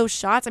hitting those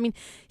shots, I mean,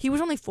 he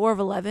was only 4 of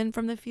 11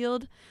 from the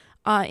field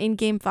in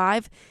Game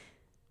 5.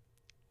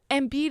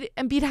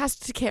 Embiid has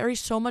to carry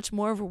so much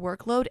more of a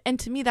workload, and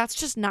to me, that's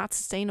just not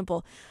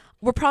sustainable.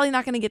 We're probably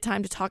not going to get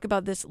time to talk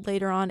about this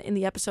later on in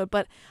the episode,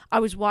 but I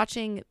was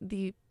watching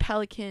the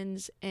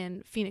Pelicans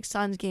and Phoenix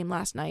Suns game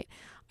last night.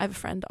 I have a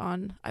friend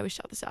on. I always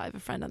shout this out. I have a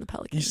friend on the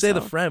Pelicans. You say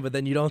the friend, but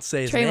then you don't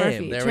say his Trey name.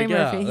 Murphy. There Trey we go.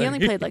 Murphy. He only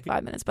played like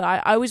 5 minutes, but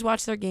I always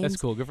watch their games.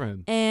 That's cool. Good for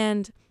him.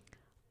 And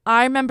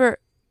I remember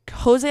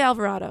Jose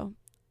Alvarado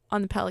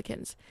on the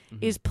Pelicans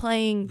is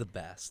playing The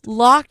best.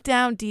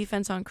 lockdown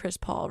defense on Chris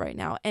Paul right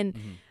now. And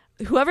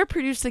whoever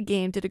produced the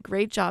game did a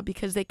great job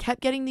because they kept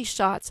getting these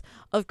shots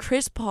of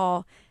Chris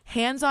Paul,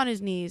 hands on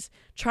his knees,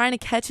 trying to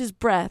catch his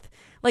breath.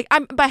 Like,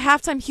 by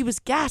halftime, he was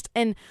gassed.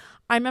 And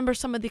I remember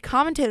some of the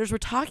commentators were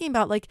talking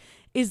about, like,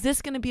 is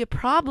this going to be a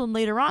problem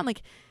later on?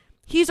 Like,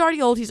 he's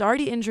already old. He's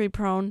already injury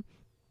prone.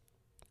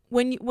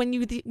 When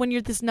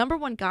you're this number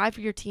 1 guy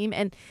for your team,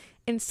 and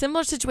in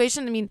similar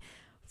situation, I mean,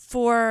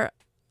 for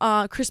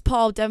Chris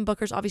Paul, Devin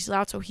Booker's obviously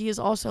out, so he is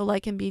also,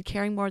 like Embiid,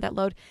 carrying more of that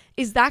load.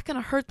 Is that going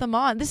to hurt them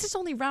on? This is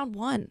only round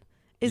 1.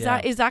 Is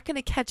that going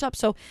to catch up?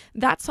 So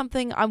that's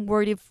something I'm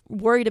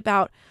worried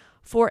about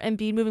for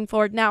Embiid moving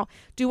forward. Now,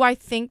 do I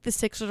think the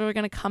Sixers are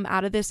going to come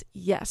out of this?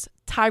 Yes.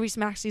 Tyrese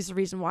Maxey is the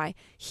reason why.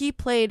 He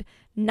played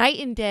night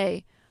and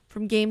day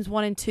from games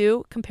 1 and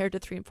 2 compared to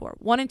 3 and 4.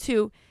 1 and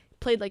 2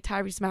 played like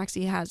Tyrese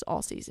Maxey has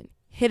all season.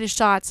 Hit his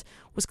shots,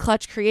 was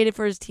clutch, created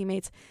for his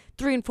teammates.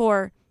 3 and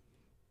 4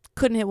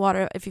 couldn't hit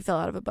water if he fell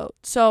out of a boat.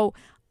 So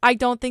I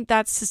don't think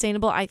that's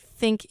sustainable. I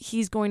think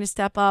he's going to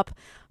step up.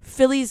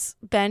 Philly's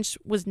bench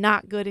was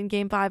not good in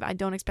Game 5. I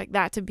don't expect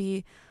that to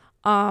be.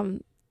 I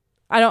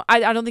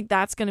don't think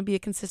that's going to be a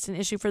consistent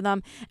issue for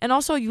them. And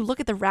also, you look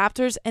at the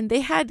Raptors, and they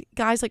had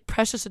guys like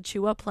Precious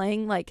Achiuwa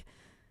playing like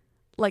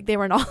they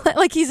were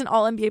like he's an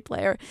All NBA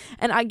player.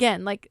 And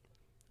again, like,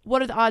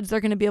 what are the odds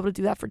they're going to be able to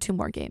do that for 2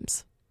 more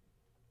games?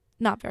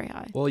 Not very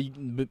high. Well,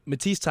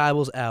 Matisse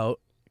Thybulle's out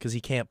because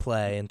he can't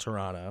play in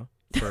Toronto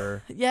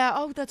for Yeah.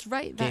 Oh, that's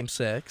right. Game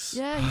 6.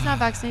 Yeah, he's not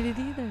vaccinated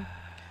either.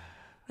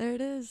 There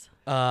it is.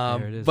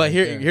 There it is But right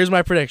there. here's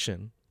my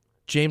prediction.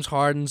 James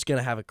Harden's going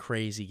to have a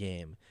crazy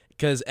game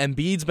because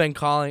Embiid's been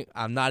calling.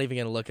 I'm not even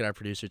going to look at our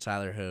producer,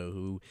 Tyler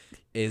who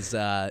is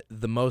the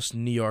most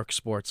New York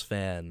sports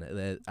fan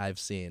that I've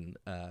seen.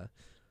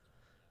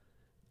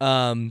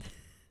 I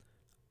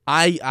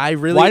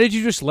really. Why did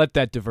you just let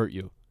that divert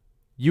you?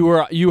 You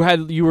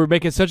were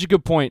making such a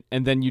good point,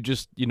 and then you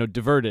just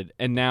diverted,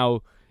 and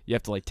now you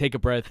have to like take a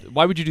breath.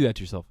 Why would you do that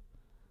to yourself?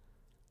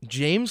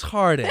 James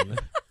Harden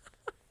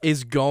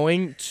is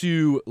going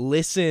to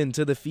listen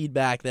to the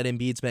feedback that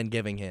Embiid's been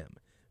giving him.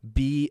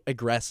 Be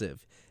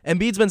aggressive.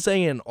 Embiid's been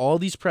saying it in all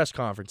these press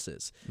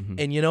conferences.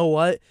 And you know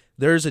what?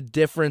 There's a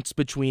difference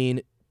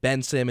between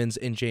Ben Simmons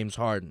and James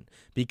Harden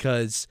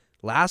because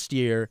last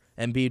year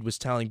Embiid was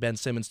telling Ben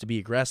Simmons to be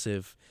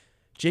aggressive.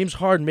 James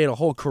Harden made a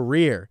whole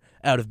career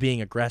out of being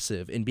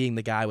aggressive and being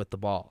the guy with the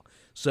ball.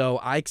 So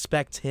I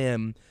expect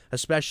him,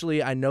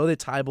 especially, I know that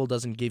Thybulle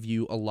doesn't give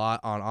you a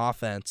lot on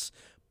offense,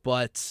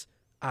 but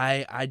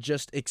I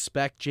just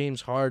expect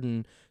James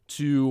Harden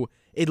to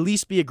at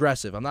least be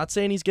aggressive. I'm not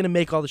saying he's going to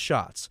make all the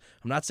shots.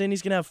 I'm not saying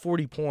he's going to have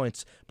 40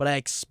 points, but I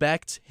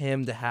expect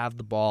him to have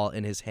the ball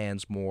in his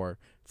hands more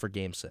for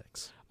Game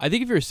 6. I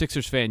think if you're a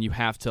Sixers fan, you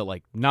have to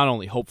like not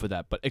only hope for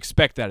that, but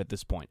expect that at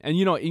this point.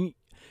 And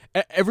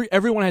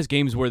everyone has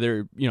games where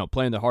they're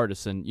playing their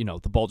hardest and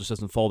the ball just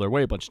doesn't fall their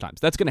way a bunch of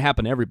times. That's going to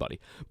happen to everybody.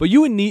 But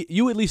you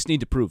at least need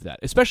to prove that,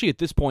 especially at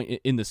this point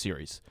in the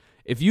series.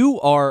 If you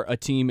are a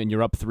team and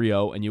you're up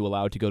 3-0 and you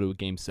allow it to go to a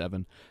Game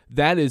 7,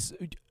 that is.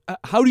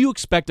 How do you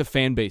expect a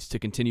fan base to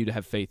continue to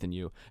have faith in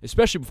you,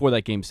 especially before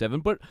that Game 7,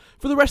 but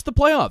for the rest of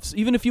the playoffs?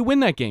 Even if you win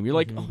that game, you're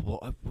like, oh,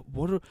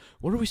 well,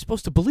 what are we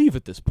supposed to believe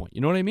at this point?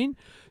 You know what I mean?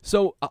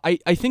 So I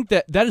think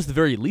that is the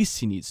very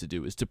least he needs to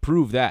do, is to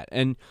prove that.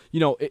 And,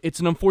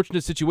 it's an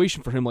unfortunate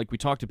situation for him, like we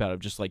talked about, of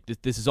just like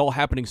this is all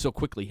happening so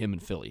quickly, him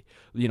and Philly.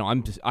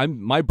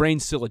 My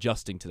brain's still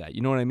adjusting to that.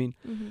 You know what I mean?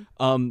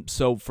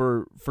 So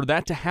for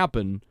that to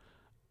happen,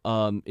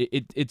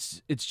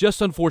 It's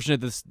just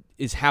unfortunate this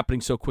is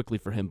happening so quickly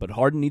for him. But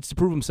Harden needs to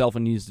prove himself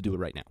and needs to do it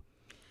right now.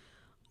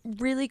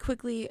 Really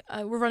quickly,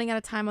 we're running out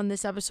of time on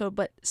this episode,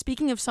 but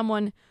speaking of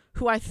someone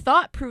who I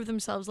thought proved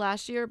themselves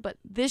last year, but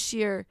this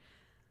year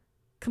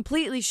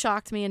completely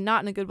shocked me and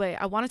not in a good way,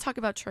 I want to talk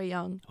about Trae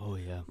Young. Oh,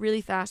 yeah. Really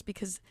fast,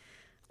 because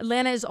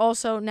Atlanta is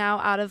also now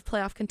out of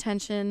playoff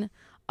contention.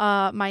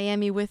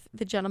 Miami with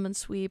the gentleman's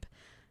sweep.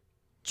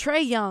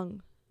 Trae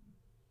Young.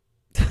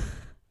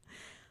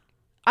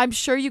 I'm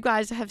sure you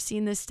guys have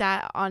seen this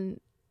stat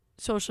on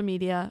social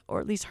media, or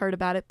at least heard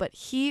about it, but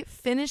he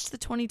finished the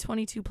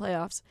 2022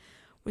 playoffs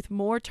with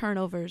more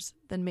turnovers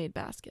than made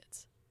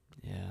baskets.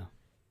 Yeah.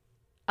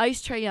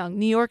 Ice Trae Young,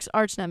 New York's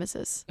arch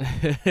nemesis.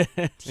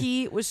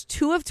 He was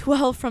 2 of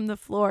 12 from the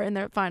floor in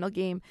their final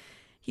game.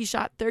 He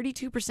shot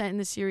 32% in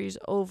the series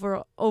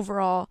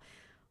overall.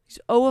 He's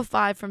 0 of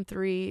 5 from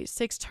 3,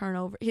 6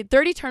 turnovers. He had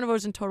 30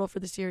 turnovers in total for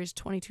the series,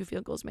 22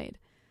 field goals made.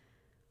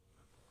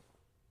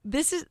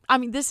 This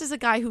is a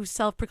guy who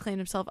self-proclaimed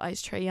himself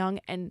Ice Trae Young,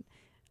 and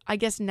I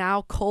guess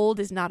now cold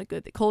is not a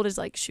good thing. Cold is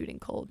like shooting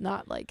cold,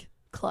 not like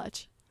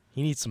clutch.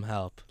 He needs some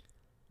help.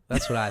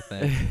 That's what I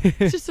think.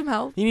 Just some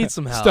help. He needs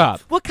some help. Stop.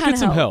 What kind Get of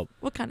some help? help.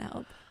 What kind of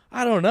help?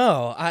 I don't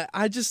know.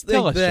 I just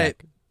Tell think us, that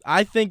Shaq.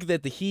 I think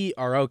that the Heat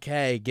are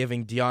okay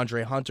giving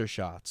DeAndre Hunter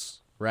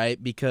shots,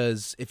 right?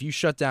 Because if you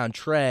shut down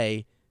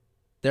Trae,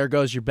 there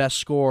goes your best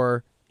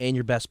scorer and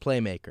your best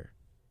playmaker.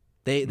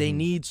 They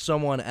need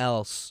someone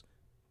else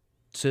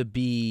to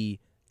be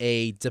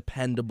a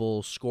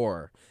dependable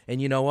scorer. And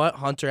you know what?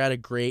 Hunter had a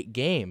great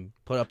game,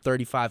 put up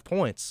 35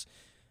 points,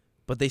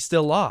 but they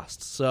still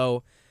lost.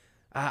 So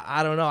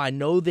I don't know. I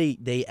know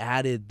they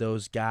added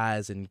those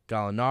guys in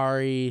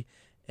Gallinari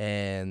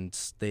and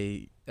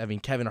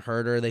Kevin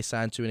Huerter they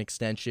signed to an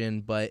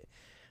extension, but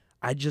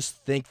I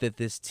just think that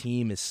this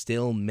team is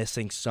still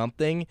missing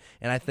something,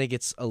 and I think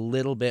it's a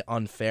little bit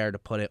unfair to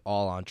put it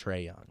all on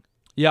Trae Young.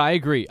 Yeah, I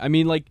agree. I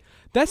mean, like,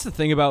 that's the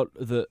thing about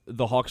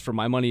the Hawks for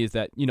my money is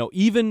that, you know,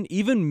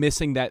 even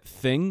missing that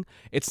thing,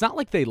 it's not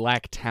like they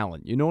lack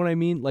talent. You know what I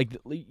mean? Like,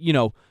 you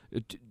know,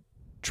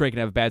 Trae can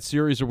have a bad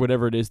series or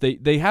whatever it is.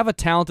 They have a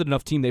talented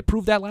enough team. They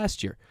proved that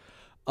last year.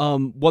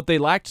 What they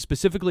lacked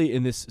specifically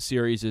in this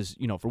series is,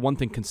 you know, for one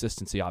thing,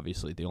 consistency,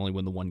 obviously. They only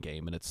win the one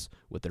game, and it's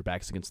with their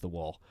backs against the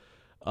wall.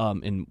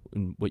 In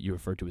what you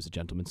referred to as a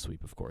gentleman's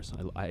sweep, of course.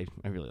 I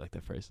really like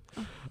that phrase.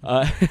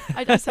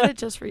 I said it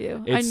just for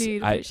you. I knew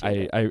you'd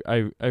appreciate it.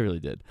 I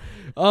really did.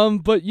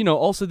 But you know,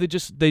 also they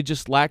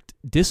just lacked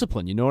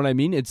discipline. You know what I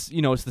mean? It's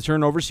the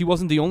turnovers. He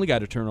wasn't the only guy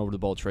to turn over the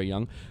ball, Trae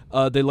Young.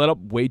 They let up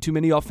way too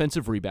many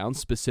offensive rebounds,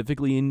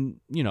 specifically in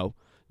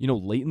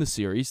late in the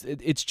series.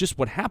 It's just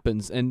what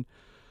happens, and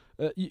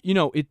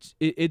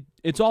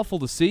it's awful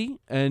to see.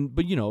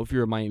 But if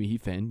you're a Miami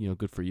Heat fan,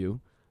 good for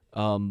you.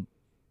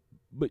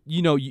 But,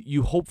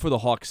 you hope for the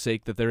Hawks'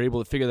 sake that they're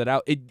able to figure that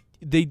out.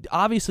 They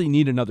obviously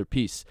need another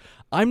piece.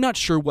 I'm not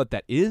sure what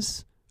that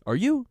is. Are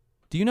you?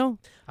 Do you know?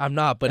 I'm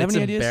not, but Have it's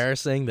any ideas?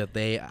 embarrassing that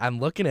I'm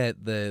looking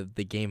at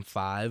the Game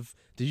 5.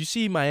 Did you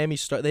see Miami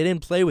start? They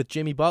didn't play with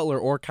Jimmy Butler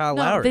or Kyle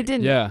No, Lowry. they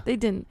didn't. Yeah. They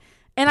didn't.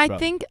 And That's I rough.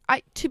 think,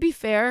 to be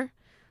fair,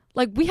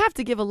 like, we have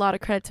to give a lot of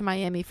credit to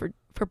Miami for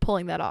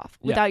pulling that off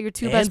without your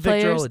two and best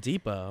Victor players.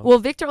 Oladipo. Well,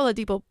 Victor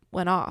Oladipo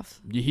went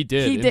off. He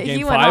did. He in did. Game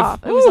He went 5.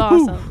 off. It was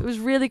Woo-hoo! awesome. It was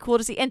really cool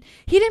to see. And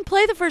he didn't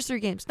play the first 3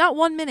 games. Not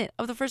 1 minute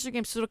of the first 3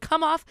 games. So to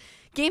come off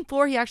Game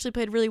 4, he actually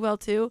played really well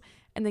too.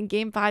 And then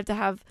Game 5 to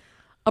have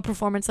a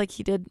performance like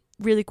he did,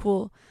 really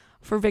cool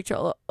for Victor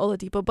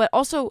Oladipo. But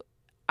also,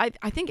 I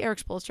think Eric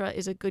Spoelstra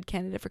is a good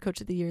candidate for Coach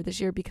of the Year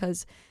this year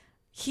because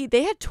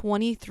they had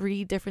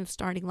 23 different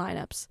starting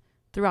lineups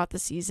throughout the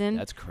season.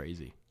 That's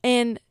crazy.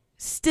 And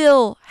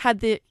still had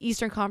the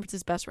Eastern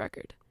Conference's best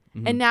record.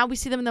 Mhm. And now we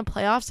see them in the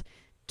playoffs.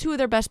 2 of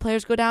their best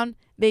players go down.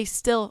 They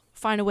still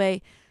find a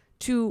way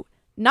to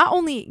not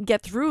only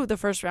get through the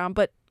first round,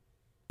 but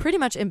pretty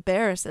much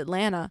embarrass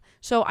Atlanta.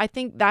 So I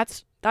think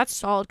that's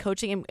solid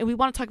coaching. And we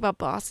want to talk about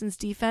Boston's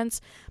defense.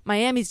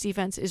 Miami's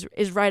defense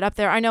is right up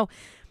there. I know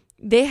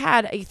they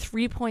had a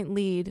 3-point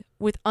lead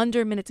with under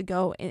a minute to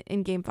go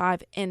in Game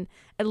 5. And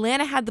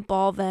Atlanta had the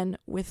ball then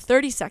with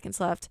 30 seconds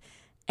left.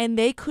 And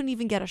they couldn't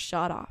even get a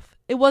shot off.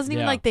 It wasn't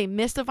even Yeah. like they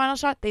missed a final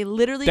shot. They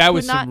literally That could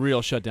was not. some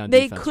real shutdown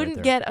They defense couldn't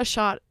right there.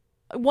 get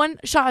one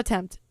shot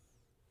attempt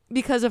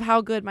because of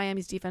how good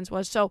Miami's defense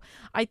was. So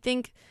I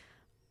think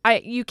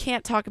you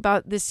can't talk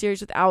about this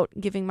series without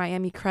giving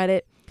Miami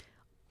credit.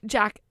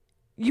 Jack,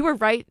 you were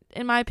right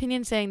in my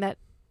opinion saying that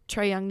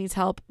Trae Young needs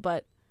help,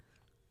 but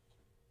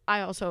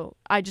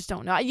I just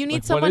don't know. You need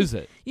Like, someone. what is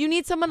it? You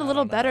need someone a I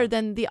little don't better know.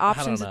 than the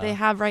options that they know.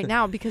 have right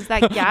now because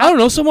that gap. I don't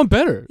know. Someone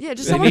better. Yeah,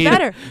 just They someone need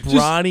better.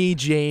 Bronny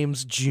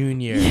James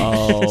Jr.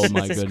 Oh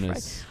my Jesus goodness.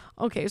 Christ.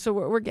 Okay, so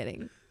we're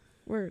getting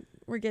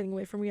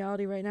away from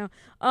reality right now.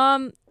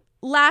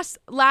 Last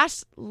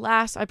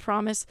I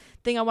promise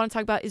thing I want to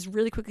talk about is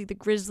really quickly the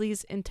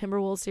Grizzlies and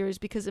Timberwolves series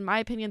because in my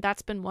opinion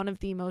that's been one of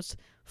the most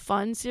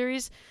fun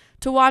series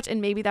to watch, and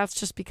maybe that's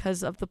just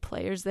because of the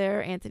players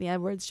there, Anthony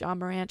Edwards, John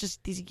Morant,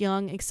 just these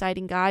young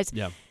exciting guys.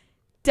 Yeah.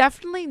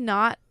 Definitely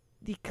not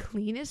the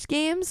cleanest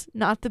games,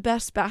 not the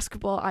best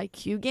basketball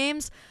IQ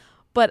games,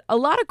 but a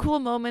lot of cool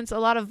moments, a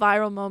lot of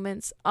viral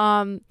moments.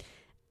 And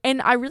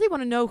I really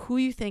want to know who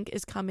you think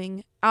is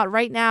coming out.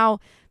 Right now,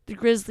 the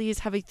Grizzlies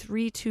have a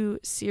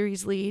 3-2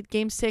 series lead.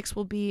 Game 6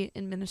 will be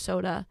in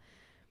Minnesota.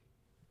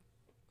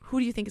 Who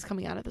do you think is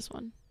coming out of this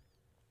one?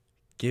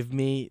 Give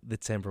me the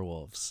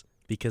Timberwolves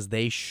because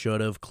they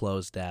should have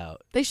closed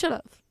out They should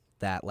have.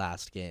 that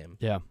last game.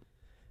 Yeah.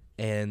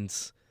 And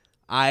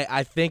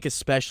I think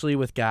especially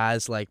with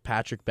guys like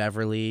Patrick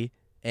Beverley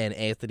and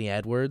Anthony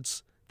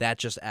Edwards, that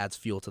just adds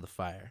fuel to the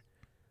fire.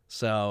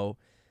 So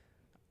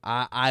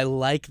I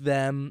like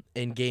them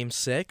in Game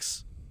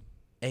 6.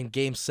 And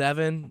Game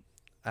 7,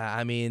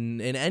 I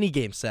mean, in any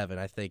Game 7,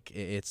 I think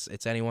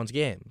it's anyone's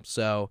game.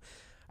 So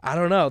I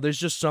don't know. There's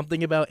just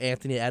something about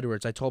Anthony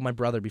Edwards. I told my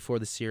brother before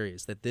the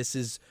series that this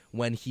is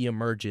when he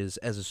emerges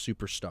as a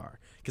superstar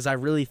because I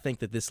really think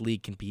that this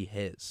league can be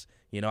his.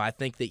 I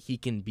think that he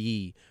can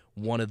be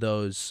one of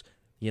those,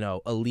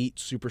 elite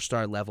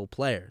superstar level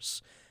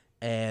players.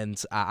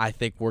 And I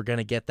think we're going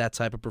to get that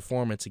type of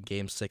performance in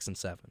Games 6 and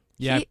 7.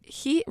 Yeah.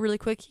 He really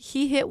quick,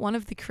 he hit one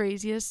of the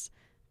craziest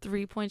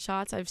 3-point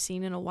shots I've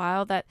seen in a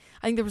while. That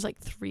I think there was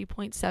like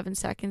 3.7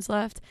 seconds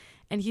left,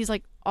 and he's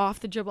like off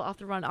the dribble, off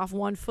the run, off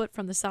 1 foot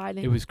from the side.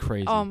 And It was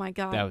crazy. oh my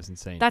god, That was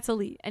insane. that's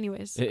elite.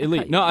 Anyways,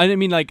 Elite. No, I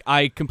mean, like,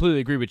 I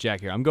completely agree with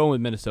Jack here. I'm going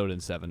with Minnesota in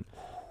 7.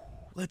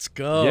 Let's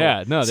go.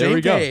 Yeah, no, there Same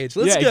we go. page.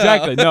 Let's go.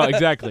 Exactly. No,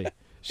 exactly.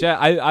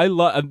 I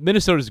love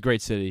Minnesota's a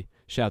great city.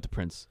 Shout out to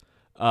Prince.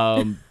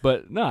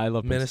 But no, I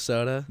love Prince.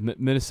 Minnesota.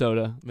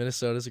 Minnesota.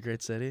 Minnesota's a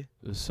great city.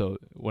 So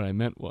what I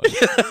meant was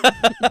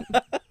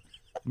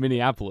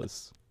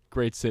Minneapolis,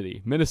 great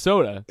city.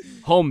 Minnesota,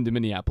 home to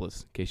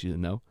Minneapolis. In case you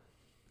didn't know,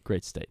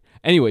 great state.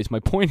 Anyways, my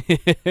point is,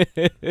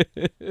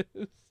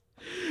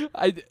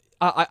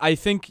 I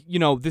think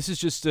this is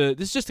just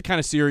a kind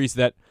of series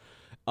that.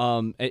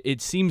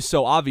 It seems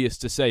so obvious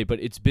to say, but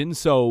it's been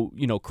so,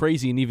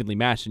 crazy and evenly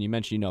matched. And you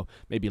mentioned,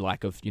 maybe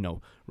lack of,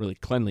 really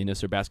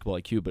cleanliness or basketball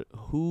IQ, but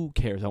who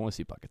cares? I want to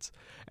see buckets.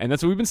 And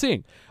that's what we've been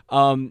seeing.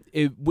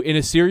 In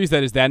a series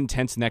that is that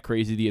intense and that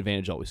crazy, the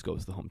advantage always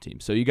goes to the home team.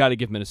 So you got to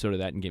give Minnesota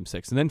that in Game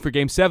 6. And then for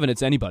Game 7,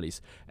 it's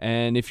anybody's.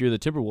 And if you're the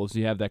Timberwolves,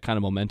 you have that kind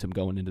of momentum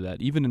going into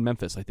that. Even in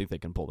Memphis, I think they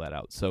can pull that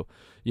out. So,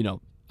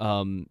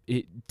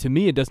 to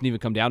me, it doesn't even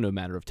come down to a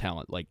matter of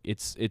talent. Like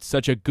it's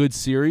such a good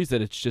series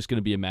that it's just going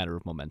to be a matter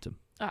of momentum.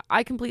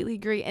 I completely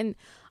agree, and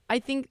I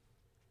think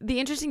the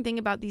interesting thing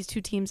about these two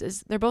teams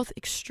is they're both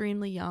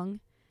extremely young,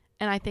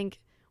 and I think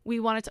we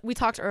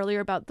talked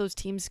earlier about those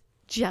teams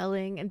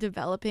gelling and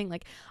developing.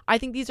 Like I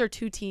think these are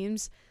two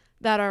teams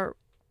that are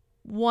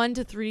 1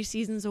 to 3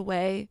 seasons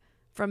away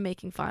from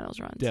making finals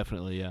runs.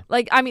 Definitely, yeah.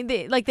 Like I mean,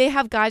 they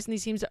have guys in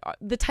these teams,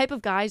 the type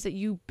of guys that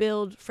you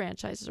build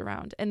franchises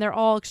around, and they're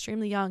all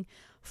extremely young,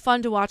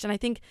 fun to watch, and I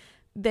think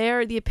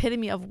they're the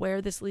epitome of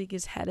where this league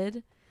is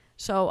headed.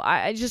 So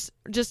I just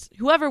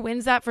whoever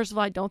wins that, first of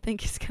all, I don't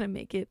think is gonna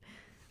make it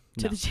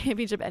to the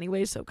championship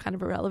anyway, so kind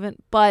of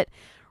irrelevant, but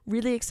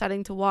really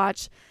exciting to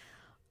watch.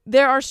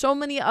 There are so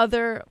many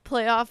other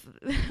playoff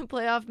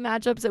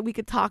matchups that we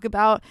could talk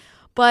about,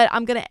 but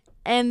I'm gonna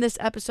end this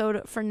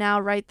episode for now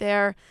right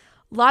there.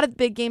 A lot of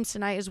big games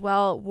tonight as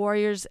well.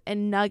 Warriors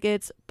and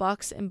Nuggets,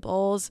 Bucks and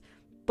Bulls.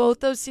 Both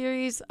those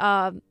series,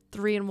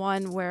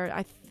 3-1, where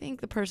I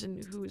think the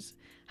person who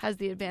has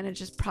the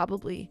advantage is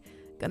probably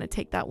going to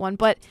take that one.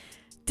 But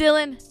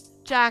Dylan,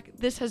 Jack,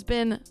 this has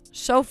been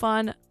so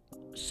fun,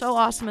 so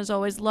awesome as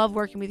always. Love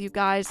working with you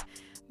guys.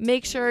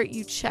 Make sure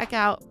you check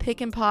out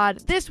Pick and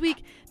Pod this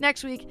week,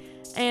 next week,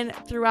 and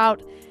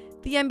throughout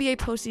the NBA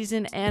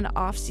postseason and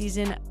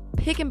offseason.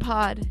 Pick and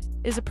Pod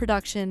is a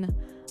production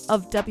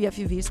of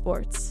WFUV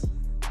Sports.